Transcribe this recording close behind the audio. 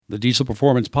The Diesel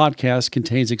Performance Podcast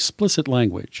contains explicit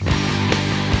language.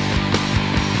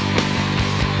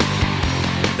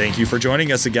 Thank you for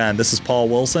joining us again. This is Paul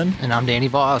Wilson. And I'm Danny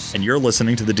Voss. And you're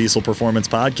listening to the Diesel Performance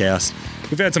Podcast.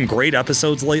 We've had some great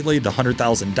episodes lately, the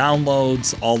 100,000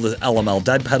 downloads, all the LML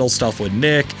dead pedal stuff with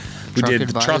Nick. We did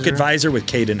the Truck Advisor with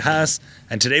Caden Hess.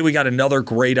 And today we got another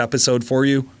great episode for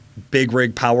you, Big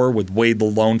Rig Power with Wade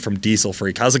Lalone from Diesel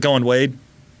Freak. How's it going, Wade?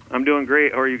 I'm doing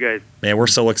great. How are you guys? Man, we're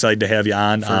so excited to have you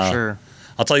on. For sure.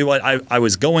 I'll tell you what, I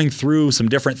was going through some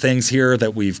different things here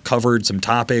that we've covered, some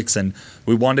topics, and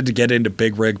we wanted to get into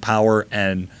Big Rig Power.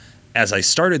 And as I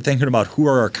started thinking about who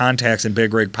are our contacts in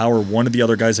Big Rig Power, one of the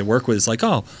other guys I work with is like,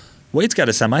 oh, Wade's got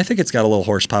a semi. I think it's got a little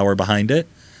horsepower behind it.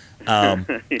 Can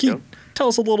you tell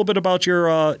us a little bit about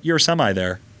your semi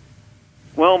there?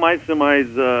 Well, my semi's,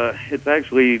 it's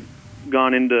actually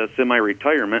gone into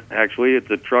semi-retirement, actually. It's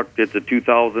a truck. It's a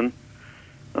 2000.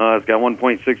 It's got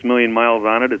 1.6 million miles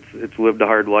on it. It's lived a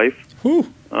hard life.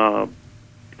 Pulling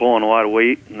a lot of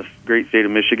weight in this great state of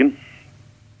Michigan.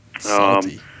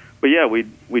 But yeah, we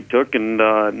took and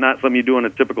not something you do in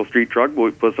a typical street truck, but we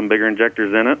put some bigger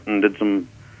injectors in it and did some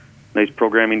nice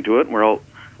programming to it. And we're out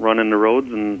running the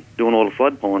roads and doing a little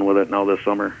sled pulling with it now this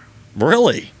summer.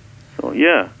 Really? So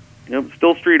yeah, yep,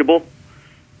 still streetable.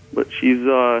 But she's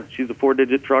a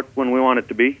 4-digit truck when we want it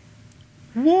to be.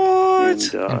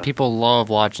 What? And people love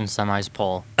watching semis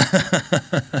pull.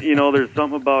 There's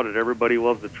something about it. Everybody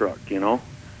loves the truck, You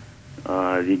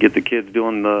get the kids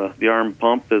doing the arm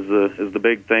pump is the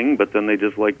big thing, but then they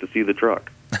just like to see the truck.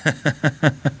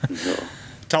 So.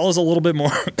 Tell us a little bit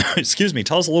more. Excuse me.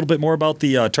 Tell us a little bit more about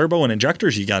the turbo and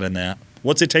injectors you got in that.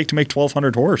 What's it take to make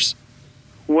 1,200 horse?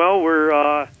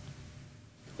 Well,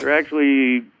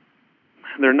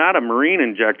 they're not a marine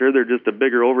injector. They're just a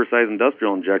bigger, oversized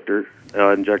industrial injector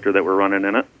that we're running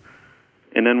in it.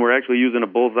 And then we're actually using a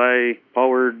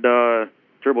Bullseye-powered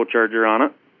turbocharger on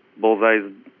it. Bullseye's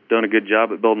done a good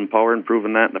job at building power and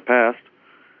proven that in the past.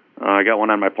 I got one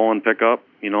on my Poland pickup.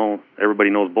 Everybody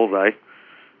knows Bullseye.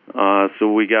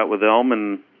 So we got with Elm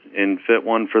and fit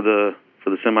one for the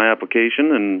semi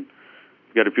application, and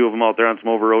we got a few of them out there on some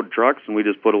over-road trucks, and we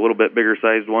just put a little bit bigger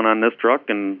sized one on this truck,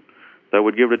 and that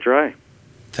would give it a try.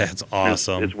 That's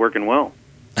awesome. It's working well.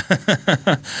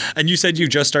 And you said you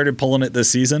just started pulling it this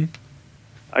season?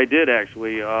 I did,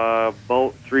 actually.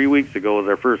 About 3 weeks ago was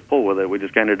our first pull with it. We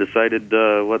just kind of decided,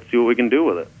 let's see what we can do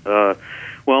with it.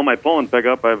 Well, my Poland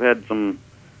pickup, I've had some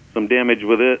damage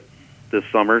with it this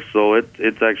summer, so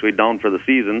it's actually down for the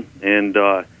season. And,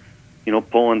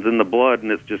 pulling's in the blood,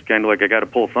 and it's just kind of like I got to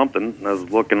pull something. And I was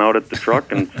looking out at the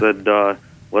truck and said,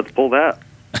 let's pull that.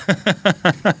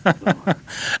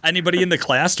 Anybody in the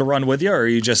class to run with you, or are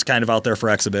you just kind of out there for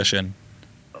exhibition?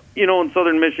 In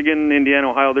southern Michigan, Indiana,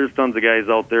 Ohio, there's tons of guys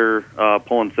out there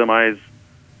pulling semis.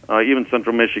 Even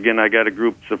central Michigan, I got a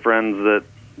group of friends that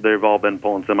they've all been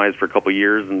pulling semis for a couple of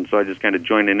years, and so I just kind of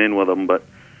joining in with them. But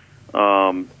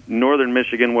northern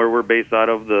Michigan, where we're based out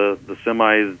of, the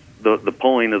semis, the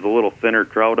pulling is a little thinner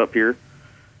crowd up here.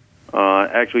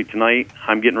 Actually, tonight,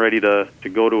 I'm getting ready to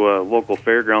go to a local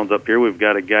fairgrounds up here. We've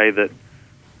got a guy that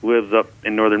lives up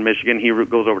in northern Michigan. He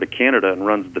goes over to Canada and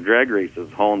runs the drag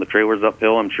races, hauling the trailers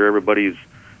uphill. I'm sure everybody's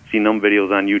seen them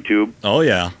videos on YouTube. Oh,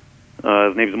 yeah.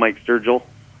 His name's Mike Sturgill.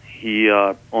 He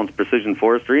owns Precision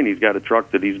Forestry, and he's got a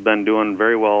truck that he's been doing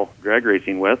very well drag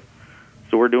racing with.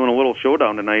 So we're doing a little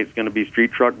showdown tonight. It's going to be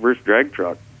street truck versus drag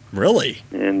truck. Really?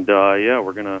 And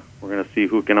we're gonna see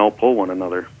who can outpull one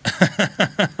another.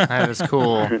 That is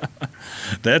cool.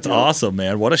 That's awesome,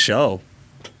 man. What a show.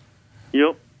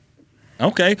 Yep.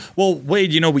 Okay. Well,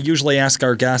 Wade, we usually ask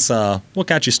our guests, what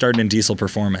got you started in diesel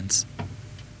performance?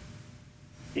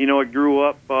 I grew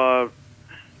up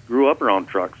around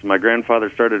trucks. My grandfather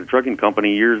started a trucking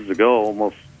company years ago,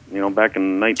 almost back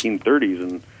in the 1930s,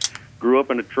 and grew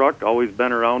up in a truck, always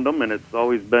been around them, and it's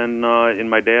always been in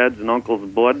my dad's and uncle's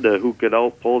blood to who could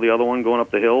outpull the other one going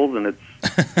up the hills, and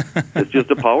it's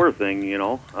just a power thing,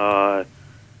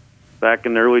 Back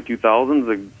in the early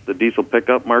 2000s, the diesel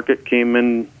pickup market came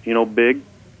in, big.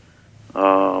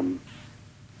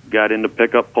 Got into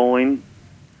pickup pulling.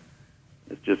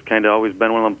 It's just kind of always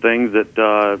been one of them things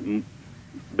that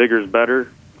bigger's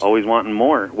better, always wanting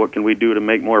more. What can we do to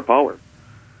make more power?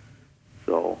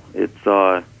 So it's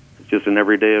just an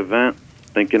everyday event,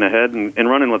 thinking ahead and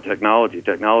running with technology.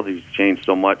 Technology's changed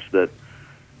so much that,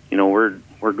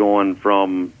 we're going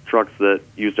from trucks that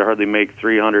used to hardly make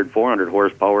 300, 400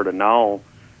 horsepower to now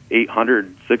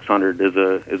 800, 600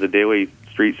 is a daily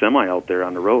street semi out there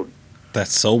on the road.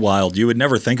 That's so wild. You would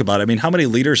never think about it. I mean, how many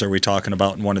liters are we talking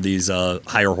about in one of these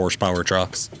higher horsepower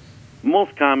trucks?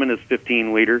 Most common is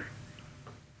 15 liter.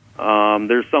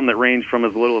 There's some that range from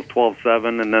as little as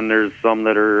 12.7, and then there's some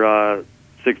that are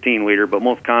 16-liter, but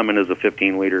most common is a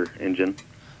 15-liter engine.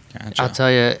 Gotcha. I'll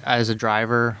tell you, as a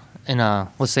driver in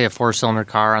let's say a 4-cylinder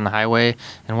car on the highway,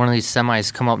 and one of these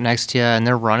semis come up next to you and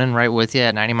they're running right with you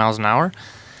at 90 miles an hour,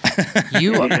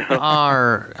 you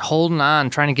are holding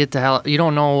on, trying to get the hell. You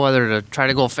don't know whether to try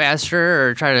to go faster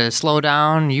or try to slow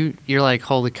down. You're like,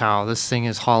 holy cow, this thing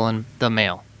is hauling the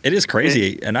mail. It is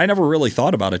crazy, and I never really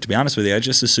thought about it, to be honest with you. I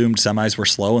just assumed semis were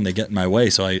slow and they get in my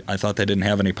way, so I thought they didn't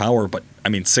have any power. But,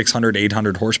 600,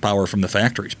 800 horsepower from the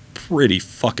factory is pretty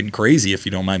fucking crazy, if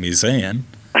you don't mind me saying.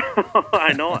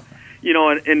 I know.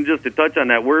 And just to touch on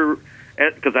that,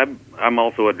 because I'm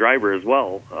also a driver as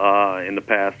well. In the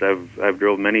past, I've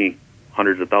drove many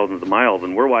hundreds of thousands of miles,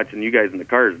 and we're watching you guys in the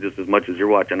cars just as much as you're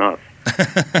watching us.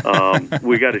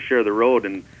 We got to share the road,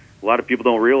 and a lot of people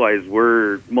don't realize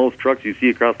most trucks you see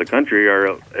across the country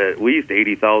are at least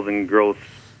 80,000 gross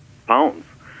pounds.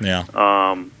 Yeah.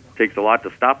 Takes a lot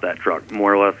to stop that truck,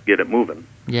 more or less get it moving.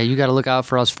 Yeah, you got to look out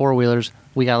for us 4-wheelers.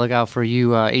 We got to look out for you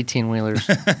 18-wheelers.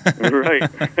 Right.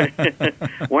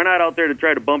 We're not out there to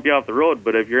try to bump you off the road,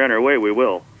 but if you're in our way, we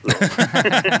will. So.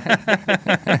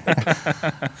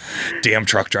 Damn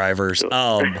truck drivers.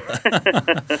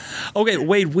 Okay,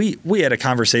 Wade, we had a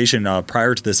conversation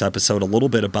prior to this episode a little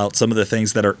bit about some of the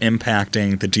things that are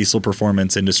impacting the diesel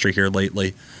performance industry here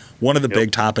lately. One of the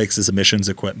big topics is emissions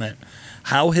equipment.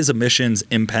 How has emissions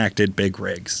impacted big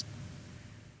rigs?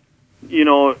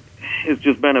 It's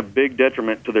just been a big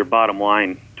detriment to their bottom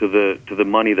line, to the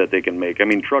money that they can make.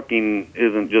 Trucking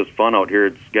isn't just fun out here.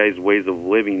 It's guys' ways of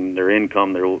living, their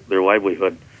income, their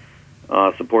livelihood,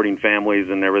 supporting families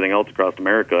and everything else across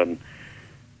America. And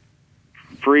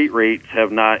freight rates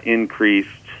have not increased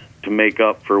to make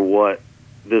up for what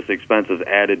this expense has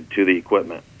added to the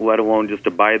equipment, let alone just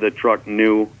to buy the truck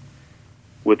new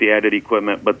with the added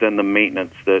equipment, but then the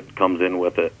maintenance that comes in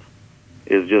with it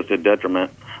is just a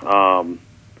detriment.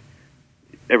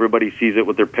 Everybody sees it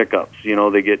with their pickups.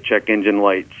 They get check engine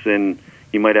lights, and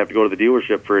you might have to go to the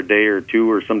dealership for a day or two,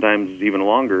 or sometimes even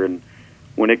longer. And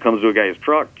when it comes to a guy's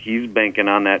truck, he's banking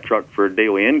on that truck for a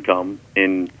daily income,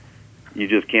 and you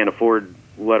just can't afford,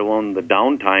 let alone the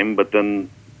downtime, but then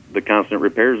the constant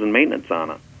repairs and maintenance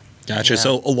on it. Gotcha. Yeah.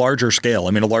 So a larger scale.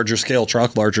 A larger scale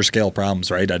truck, larger scale problems,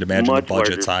 right? I'd imagine Much the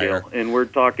budget's larger higher. scale. And we're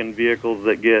talking vehicles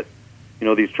that get,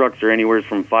 these trucks are anywhere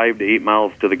from 5 to 8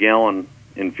 miles to the gallon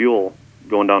in fuel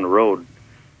going down the road.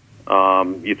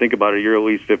 You think about it, you're at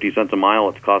least 50 cents a mile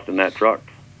it's costing that truck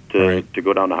to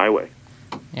go down the highway.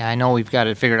 Yeah, I know we've got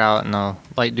it figured out in the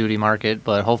light-duty market,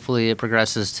 but hopefully it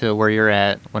progresses to where you're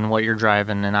at when what you're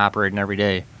driving and operating every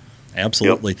day.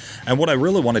 Absolutely. Yep. And what I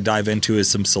really want to dive into is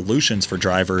some solutions for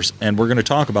drivers, and we're going to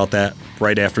talk about that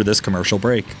right after this commercial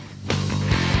break.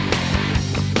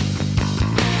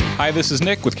 Hi, this is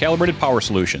Nick with Calibrated Power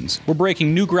Solutions. We're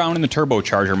breaking new ground in the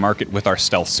turbocharger market with our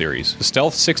Stealth series. The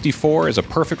Stealth 64 is a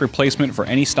perfect replacement for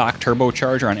any stock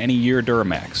turbocharger on any year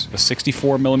Duramax. The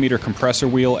 64mm compressor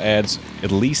wheel adds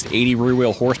at least 80 rear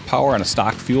wheel horsepower on a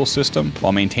stock fuel system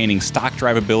while maintaining stock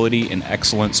drivability and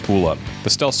excellent spool up. The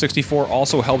Stealth 64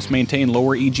 also helps maintain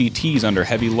lower EGTs under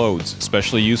heavy loads,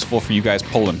 especially useful for you guys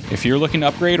pulling. If you're looking to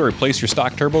upgrade or replace your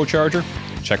stock turbocharger,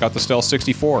 check out the Stealth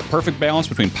 64. Perfect balance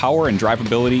between power and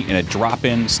drivability in a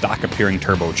drop-in, stock-appearing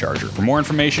turbocharger. For more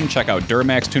information, check out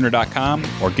DuramaxTuner.com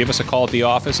or give us a call at the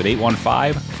office at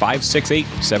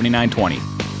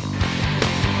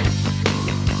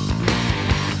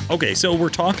 815-568-7920. Okay, so we're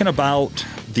talking about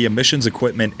the emissions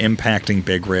equipment impacting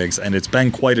big rigs, and it's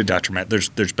been quite a detriment. There's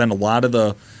been a lot of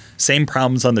the same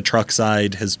problems on the truck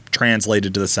side has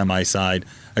translated to the semi side,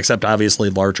 except obviously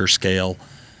larger scale.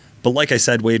 But like I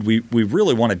said, Wade, we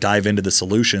really want to dive into the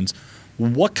solutions.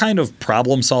 What kind of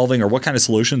problem solving or what kind of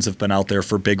solutions have been out there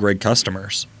for big rig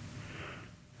customers?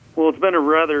 Well, it's been a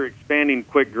rather expanding,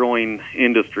 quick-growing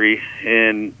industry,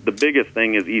 and the biggest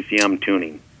thing is ECM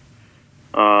tuning.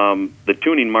 The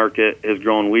tuning market has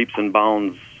grown leaps and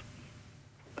bounds,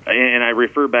 and I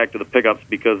refer back to the pickups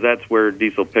because that's where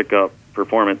diesel pickup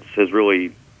performance has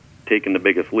really taken the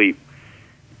biggest leap.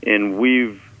 And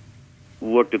we've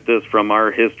looked at this from our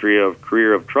history of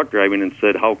career of truck driving and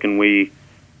said, how can we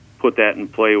put that in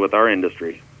play with our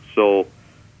industry? So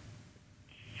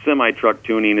semi-truck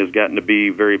tuning has gotten to be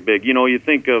very big. You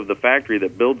think of the factory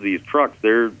that builds these trucks,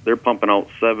 they're pumping out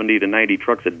 70 to 90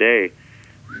 trucks a day.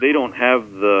 They don't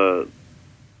have the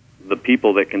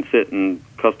people that can sit and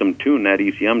custom tune that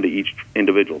ECM to each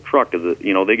individual truck.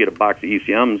 They get a box of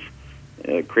ECMs,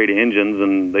 crate of engines,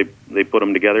 and they put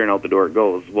them together and out the door it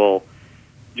goes. Well,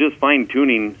 just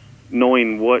fine-tuning,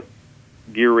 knowing what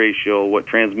gear ratio, what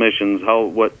transmissions,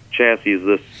 what chassis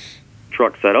this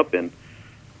truck set up in.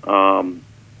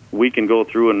 We can go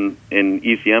through and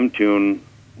ECM tune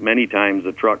many times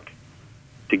the truck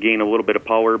to gain a little bit of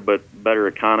power, but better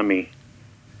economy,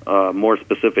 more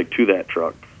specific to that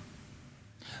truck.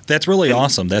 That's really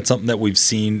awesome. That's something that we've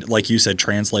seen, like you said,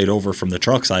 translate over from the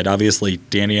truck side. Obviously,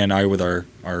 Danny and I, with our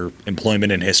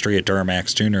employment and history at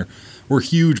Duramax Tuner, we're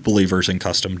huge believers in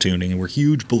custom tuning, and we're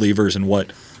huge believers in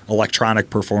what electronic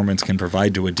performance can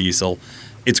provide to a diesel.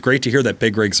 It's great to hear that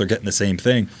big rigs are getting the same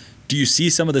thing. Do you see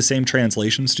some of the same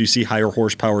translations? Do you see higher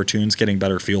horsepower tunes getting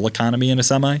better fuel economy in a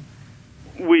semi?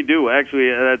 We do. Actually,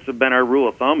 that's been our rule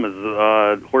of thumb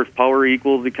is horsepower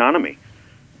equals economy.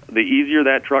 The easier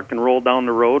that truck can roll down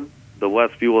the road, the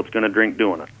less fuel it's going to drink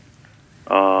doing it.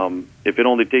 If it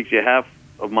only takes you half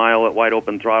a mile at wide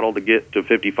open throttle to get to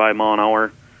 55 mile an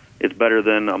hour, it's better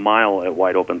than a mile at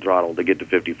wide open throttle to get to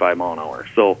 55 mile an hour.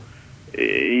 So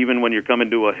even when you're coming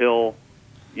to a hill,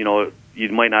 you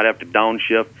might not have to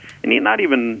downshift. And not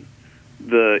even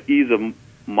the ease of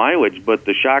mileage, but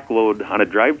the shock load on a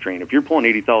drivetrain. If you're pulling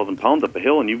 80,000 pounds up a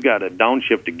hill and you've got to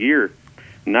downshift a gear,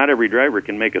 not every driver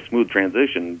can make a smooth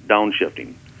transition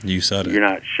downshifting. You said it. You're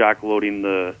not shock loading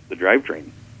the drivetrain.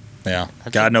 Yeah,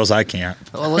 God knows I can't.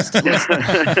 Well, let's And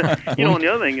the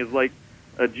other thing is, like,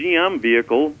 a GM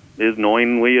vehicle is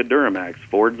knowingly a Duramax.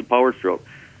 Ford's a Power Stroke.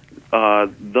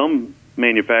 Them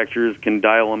manufacturers can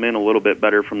dial them in a little bit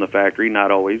better from the factory,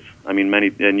 not always. I mean, many,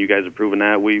 and you guys have proven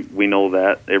that. We know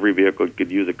that. Every vehicle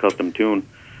could use a custom tune.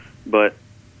 But,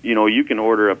 you can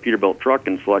order a Peterbilt truck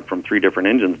and select from 3 different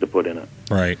engines to put in it.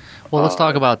 Right. Well, let's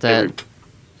talk about that.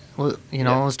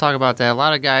 Let's talk about that. A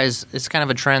lot of guys, it's kind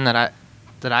of a trend that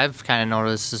I've kind of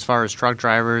noticed as far as truck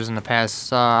drivers in the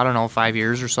past, 5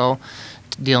 years or so,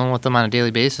 dealing with them on a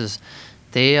daily basis.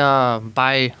 They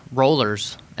buy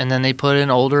rollers, and then they put an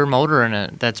older motor in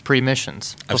it that's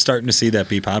pre-emissions. I'm starting to see that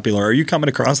be popular. Are you coming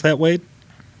across that, Wade?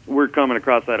 We're coming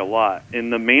across that a lot.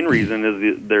 And the main reason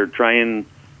is they're trying,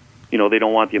 they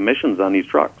don't want the emissions on these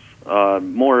trucks.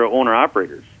 More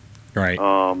owner-operators. Right.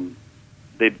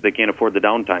 They can't afford the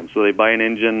downtime. So they buy an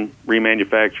engine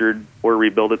remanufactured or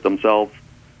rebuild it themselves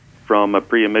from a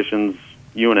pre-emissions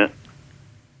unit,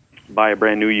 buy a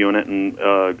brand new unit and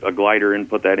a glider and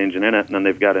put that engine in it, and then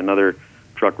they've got another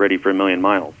truck ready for 1 million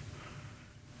miles.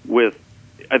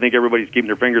 I think everybody's keeping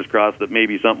their fingers crossed that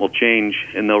maybe something will change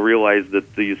and they'll realize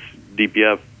that these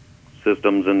DPF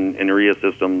systems and urea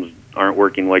systems aren't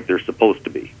working like they're supposed to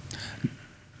be.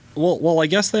 Well, I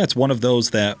guess that's one of those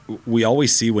that we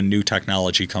always see when new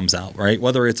technology comes out, right?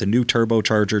 Whether it's a new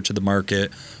turbocharger to the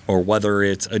market or whether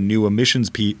it's a new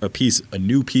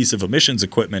new piece of emissions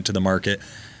equipment to the market,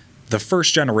 the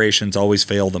first generations always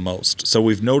fail the most. So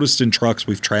we've noticed in trucks,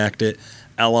 we've tracked it,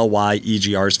 LLY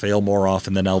EGRs fail more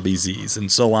often than LBZs,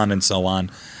 and so on and so on.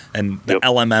 And the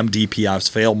LMM DPFs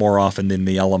fail more often than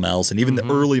the LMLs, and even the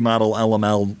early model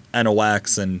LML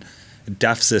NOx and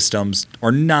DEF systems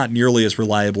are not nearly as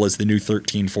reliable as the new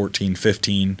 13, 14,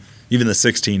 15, even the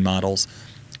 16 models.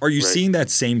 Are you seeing that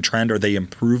same trend? Are they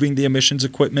improving the emissions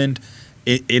equipment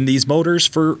in these motors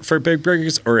for big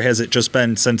rigs, or has it just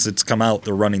been since it's come out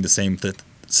they're running the same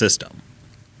system?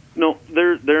 No,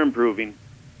 they're improving.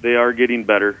 They are getting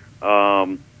better.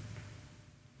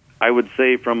 I would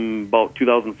say from about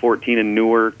 2014 and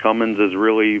newer, Cummins has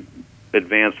really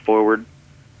advanced forward.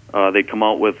 They come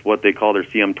out with what they call their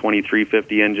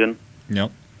CM2350 engine.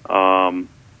 Yep. Duramax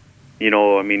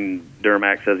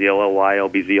has the LLY,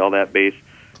 LBZ, all that base.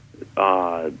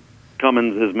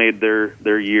 Cummins has made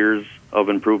their years of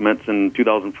improvements. In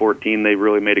 2014, they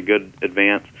really made a good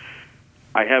advance.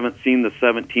 I haven't seen the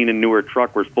 17 and newer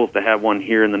truck. We're supposed to have one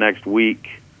here in the next week.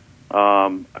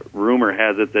 Rumor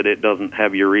has it that it doesn't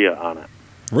have urea on it.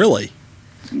 Really?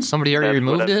 Somebody already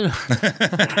removed it?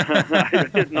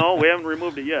 No, we haven't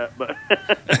removed it yet. But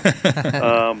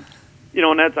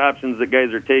and that's options that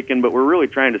guys are taking. But we're really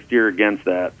trying to steer against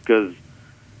that because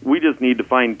we just need to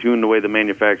fine-tune the way the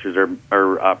manufacturers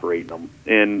are operating them.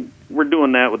 And we're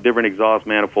doing that with different exhaust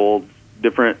manifolds,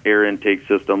 different air intake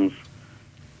systems,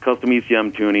 custom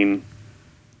ECM tuning,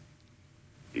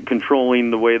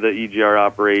 controlling the way the EGR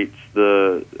operates,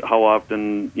 how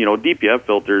often, DPF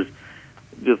filters,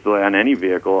 just on any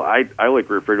vehicle, I like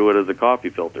to refer to it as a coffee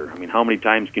filter. I mean, how many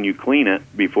times can you clean it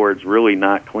before it's really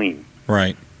not clean?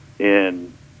 Right.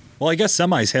 And well, I guess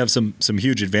semis have some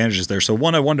huge advantages there. So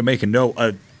one, I wanted to make a note.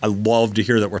 I love to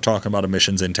hear that we're talking about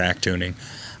emissions intact tuning.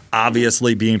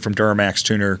 Obviously, being from Duramax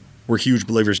Tuner, we're huge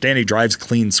believers. Danny drives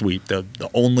Clean Sweep, the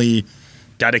only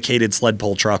dedicated sled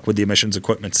pull truck with the emissions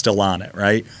equipment still on it,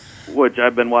 right? which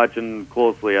I've been watching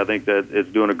closely. I think that it's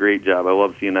doing a great job. I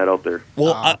love seeing that out there.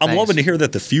 Well, Oh, I'm thanks. loving to hear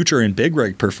that the future in big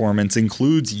rig performance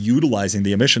includes utilizing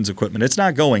the emissions equipment. It's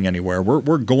not going anywhere.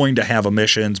 We're going to have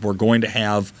emissions. We're going to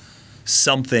have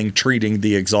something treating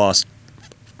the exhaust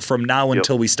from now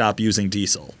until we stop using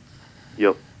diesel.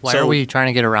 Yep. Why So- are we trying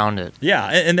to get around it? Yeah,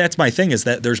 and that's my thing is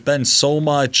that there's been so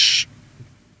much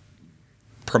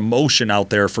promotion out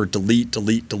there for delete.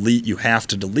 You have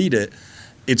to delete it.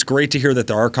 It's great to hear that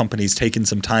there are companies taking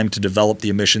some time to develop the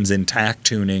emissions intact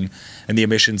tuning and the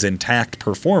emissions intact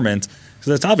performance,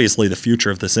 because that's obviously the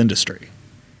future of this industry.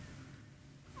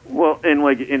 Well, and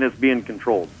it's being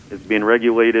controlled. It's being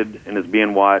regulated and it's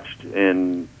being watched,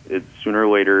 and it's sooner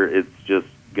or later it's just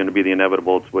going to be the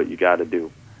inevitable. It's what you got to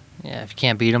do. Yeah, if you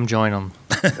can't beat them, join them.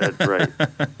 That's right.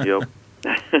 Yep.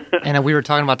 And we were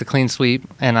talking about the clean sweep,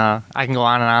 and I can go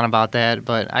on and on about that,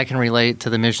 but I can relate to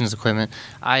the emissions equipment.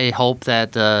 I hope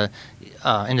that the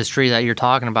industry that you're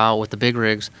talking about with the big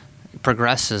rigs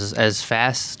progresses as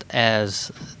fast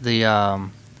as the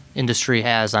industry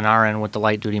has on our end with the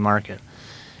light duty market,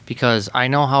 because I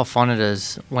know how fun it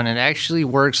is when it actually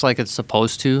works like it's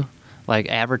supposed to, like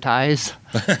advertised,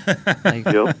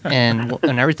 Yep. and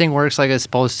when everything works like it's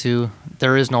supposed to,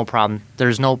 there is no problem.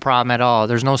 There's no problem at all.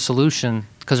 There's no solution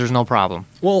because there's no problem.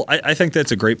 Well, I think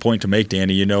that's a great point to make,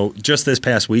 Danny. You know, just this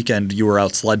past weekend, you were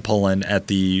out sled pulling at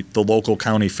the local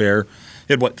county fair.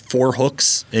 You had, 4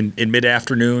 hooks in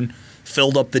mid-afternoon,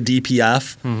 filled up the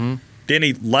DPF. Mm-hmm.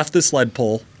 Danny left the sled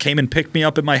pull, came and picked me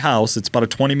up at my house. It's about a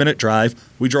 20-minute drive.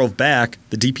 We drove back.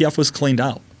 The DPF was cleaned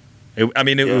out. It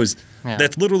Yeah. was Yeah.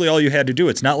 that's literally all you had to do.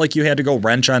 It's not like you had to go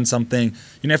wrench on something.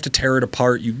 You didn't have to tear it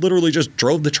apart. You literally just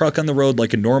drove the truck on the road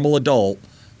like a normal adult,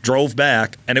 drove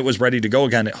back, and it was ready to go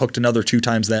again. It hooked another 2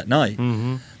 times that night.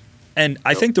 Mm-hmm. And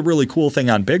I think the really cool thing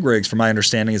on big rigs, from my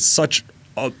understanding, is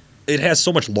it has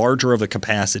so much larger of a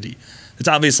capacity. It's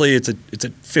obviously it's a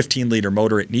 15-liter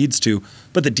motor. It needs to,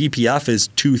 but the DPF is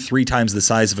 2-3 times the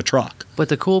size of a truck. But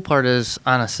the cool part is,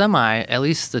 on a semi, at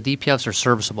least the DPFs are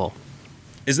serviceable.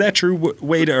 Is that true,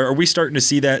 Wade? Are we starting to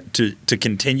see that to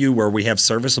continue, where we have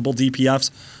serviceable DPFs,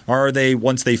 or are they,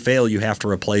 once they fail, you have to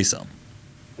replace them?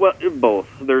 Well, both.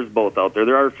 There's both out there.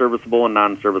 There are serviceable and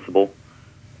non-serviceable.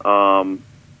 And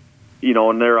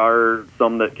there are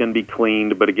some that can be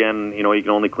cleaned, but again, you can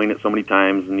only clean it so many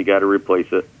times, and you got to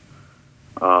replace it.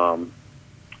 And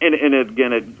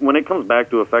again, when it comes back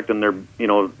to affecting their,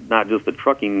 not just the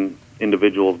trucking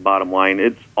individual's bottom line,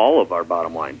 it's all of our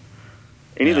bottom line.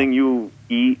 Anything you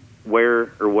eat,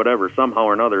 wear, or whatever, somehow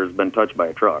or another has been touched by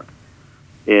a truck.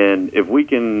 And if we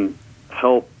can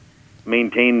help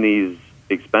maintain these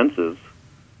expenses,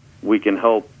 we can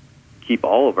help keep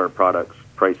all of our products'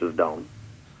 prices down.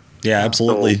 Yeah,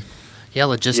 absolutely. Yeah,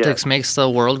 logistics makes the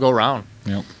world go round.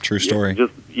 Yep, true story.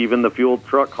 Just even the fuel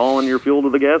truck hauling your fuel to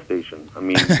the gas station. I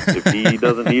mean, if he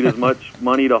doesn't need as much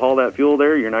money to haul that fuel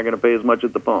there, you're not going to pay as much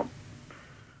at the pump.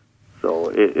 So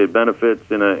it benefits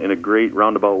in a great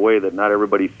roundabout way that not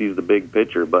everybody sees the big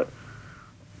picture. But,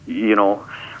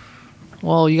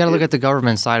 Well, you got to look at the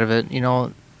government side of it.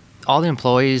 All the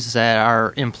employees that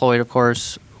are employed, of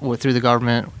course, through the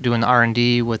government, doing the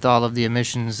R&D with all of the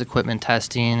emissions equipment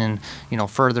testing and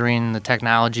furthering the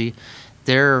technology,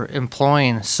 they're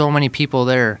employing so many people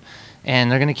there,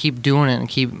 and they're going to keep doing it and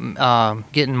keep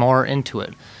getting more into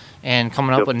it, and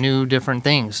coming up with new different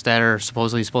things that are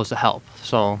supposedly supposed to help.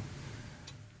 So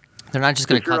they're not just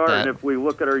going to cut that. And if we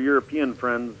look at our European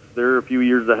friends, they're a few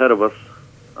years ahead of us.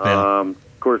 Yeah.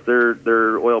 Of course,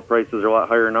 their oil prices are a lot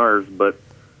higher than ours, but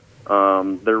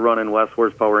they're running less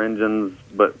horsepower engines,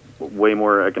 but way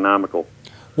more economical.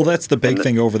 Well, that's the big And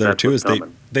thing over there that's too, what's is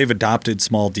coming. they've adopted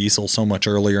small diesel so much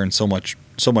earlier and so much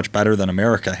better than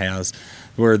America has.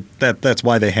 Where that's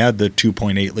why they had the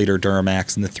 2.8 liter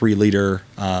Duramax and the 3 liter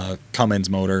Cummins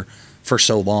motor for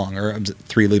so long, or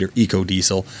 3 liter Eco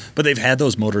Diesel. But they've had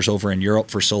those motors over in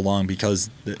Europe for so long because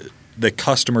the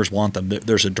customers want them.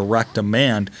 There's a direct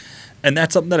demand. And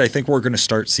that's something that I think we're going to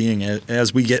start seeing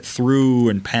as we get through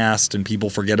and past, and people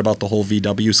forget about the whole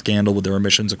VW scandal with their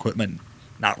emissions equipment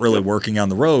not really working on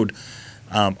the road.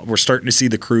 We're starting to see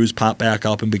the Cruise pop back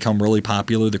up and become really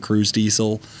popular, the Cruise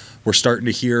diesel. We're starting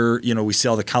to hear, we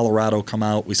saw the Colorado come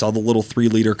out. We saw the little 3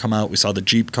 liter come out. We saw the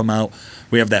Jeep come out.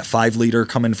 We have that 5 liter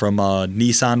coming from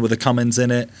Nissan with a Cummins in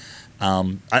it.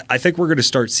 I think we're going to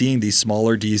start seeing these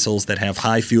smaller diesels that have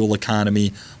high fuel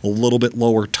economy, a little bit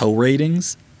lower tow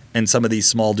ratings, and some of these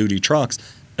small duty trucks,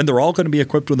 and they're all going to be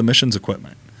equipped with emissions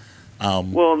equipment.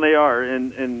 Well, and they are,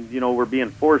 and we're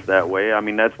being forced that way. I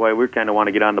mean, that's why we kind of want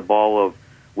to get on the ball of,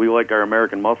 we like our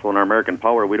American muscle and our American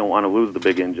power. We don't want to lose the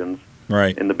big engines.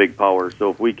 Right. in the big power.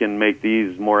 So if we can make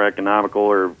these more economical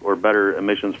or better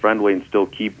emissions friendly and still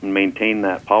keep and maintain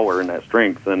that power and that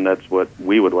strength, then that's what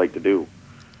we would like to do.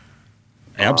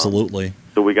 Absolutely.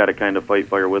 So we got to kind of fight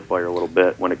fire with fire a little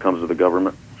bit when it comes to the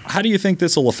government. How do you think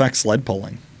this will affect sled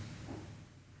pulling?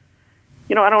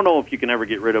 You know, I don't know if you can ever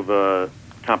get rid of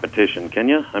competition, can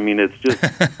you? I mean, it's just,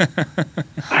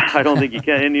 I don't think you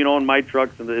can. And, you know, in my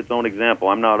truck's its own example.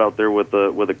 I'm not out there with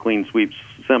a clean sweep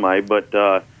semi, but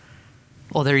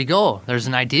Well, there you go. There's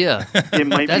an idea. it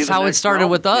might That's be the how it next started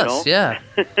round, with us. you know?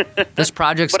 Yeah. This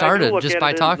project But I do started look just at by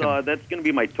it as, talking. that's going to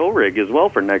be my tow rig as well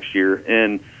for next year.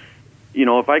 And, you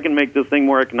know, if I can make this thing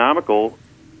more economical,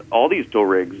 all these tow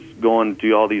rigs going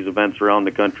to all these events around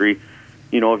the country,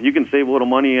 you know, if you can save a little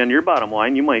money on your bottom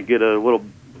line, you might get a little,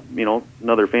 you know,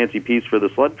 another fancy piece for the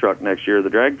sled truck next year, the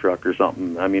drag truck or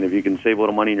something. I mean, if you can save a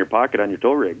little money in your pocket on your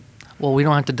tow rig. Well, we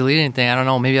don't have to delete anything. I don't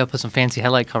know. Maybe I'll put some fancy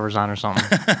headlight covers on or something.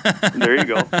 There you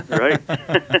go. Right?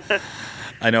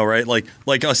 I know, right?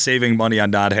 Like us saving money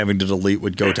on not having to delete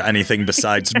would go to anything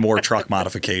besides more truck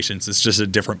modifications. It's just a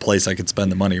different place I could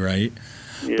spend the money, right?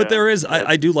 Yeah. But there is,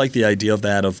 I do like the idea of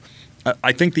that.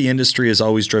 I think the industry is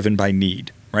always driven by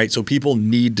need, right? So people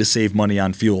need to save money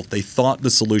on fuel. They thought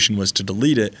the solution was to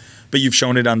delete it, but you've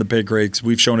shown it on the big rigs.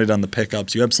 We've shown it on the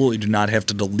pickups. You absolutely do not have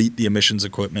to delete the emissions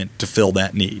equipment to fill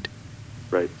that need.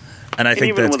 Right. And I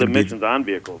think even that's with going to emissions on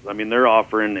vehicles, I mean, they're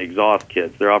offering exhaust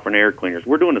kits, they're offering air cleaners.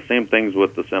 We're doing the same things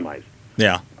with the semis.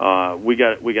 Yeah. We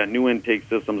got new intake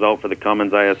systems out for the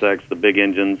Cummins ISX, the big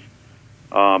engines.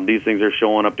 These things are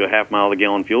showing up to a half mile a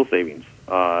gallon fuel savings.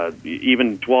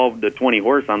 Even 12 to 20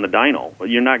 horse on the dyno.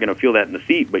 You're not going to feel that in the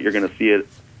seat, but you're going to see it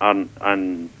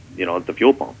on you know, at the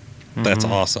fuel pump. That's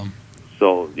awesome.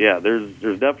 So yeah,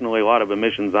 there's definitely a lot of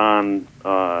emissions on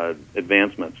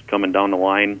advancements coming down the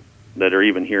line that are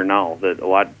even here now that a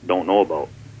lot don't know about.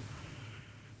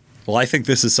 Well, I think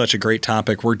this is such a great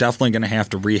topic. We're definitely going to have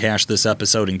to rehash this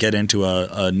episode and get into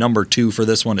a number 2 for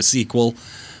this one, a sequel.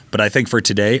 But I think for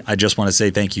today, I just want to say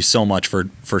thank you so much for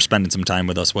spending some time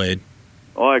with us, Wade.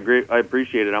 Oh, I agree. I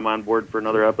appreciate it. I'm on board for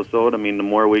another episode. I mean, the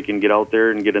more we can get out there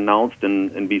and get announced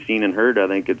and be seen and heard, I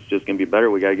think it's just going to be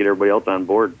better. We got to get everybody else on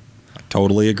board. I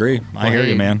totally agree. I hear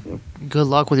you, man. Good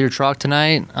luck with your truck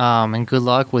tonight, and good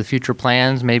luck with future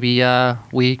plans. Maybe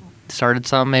we started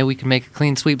something. Maybe we can make a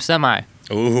clean sweep semi.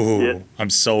 Ooh, Yeah. I'm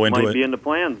so into Might be it. in the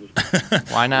plans.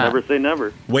 Why not? Never say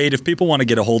never. Wade, if people want to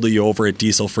get a hold of you over at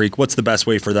Diesel Freak, what's the best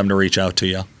way for them to reach out to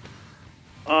you?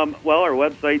 Well, our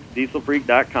website's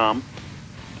dieselfreak.com,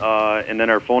 and then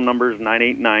our phone number is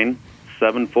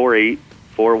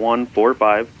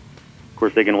 989-748-4145. Of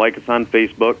course, they can like us on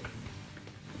Facebook,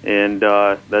 and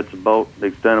that's about the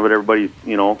extent of it. Everybody,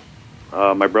 you know,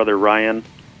 my brother Ryan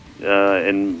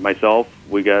and myself,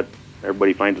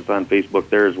 everybody finds us on Facebook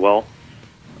there as well.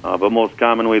 But most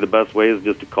commonly, the best way is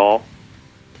just to call.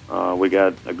 We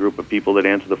got a group of people that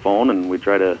answer the phone, and we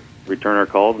try to return our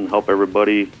calls and help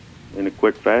everybody in a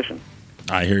quick fashion.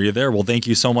 I hear you there. Well, thank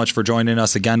you so much for joining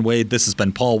us again, Wade. This has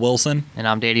been Paul Wilson. And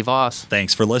I'm Daddy Voss.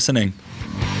 Thanks for listening.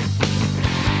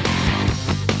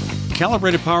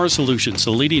 Calibrated Power Solutions,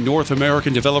 a leading North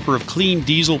American developer of clean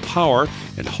diesel power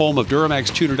and home of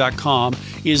DuramaxTuner.com,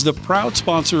 is the proud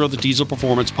sponsor of the Diesel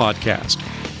Performance Podcast.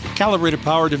 Calibrated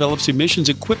Power develops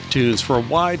emissions-equipped tunes for a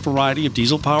wide variety of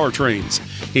diesel powertrains,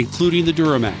 including the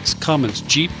Duramax, Cummins,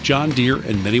 Jeep, John Deere,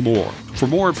 and many more. For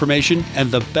more information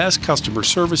and the best customer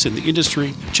service in the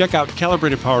industry, check out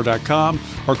calibratedpower.com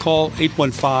or call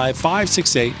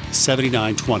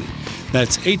 815-568-7920.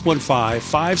 That's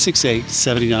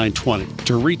 815-568-7920.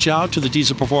 To reach out to the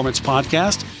Diesel Performance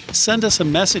Podcast, send us a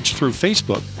message through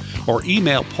Facebook or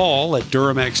email Paul at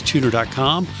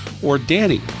DuramaxTuner.com or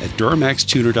Danny at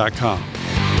DuramaxTuner.com.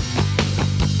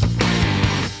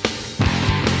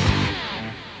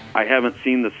 I haven't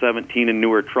seen the 17 and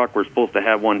newer truck. We're supposed to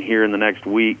have one here in the next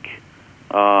week.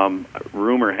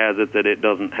 Rumor has it that it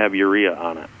doesn't have urea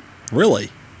on it. Really?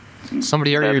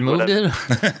 Somebody already That's what removed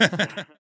it?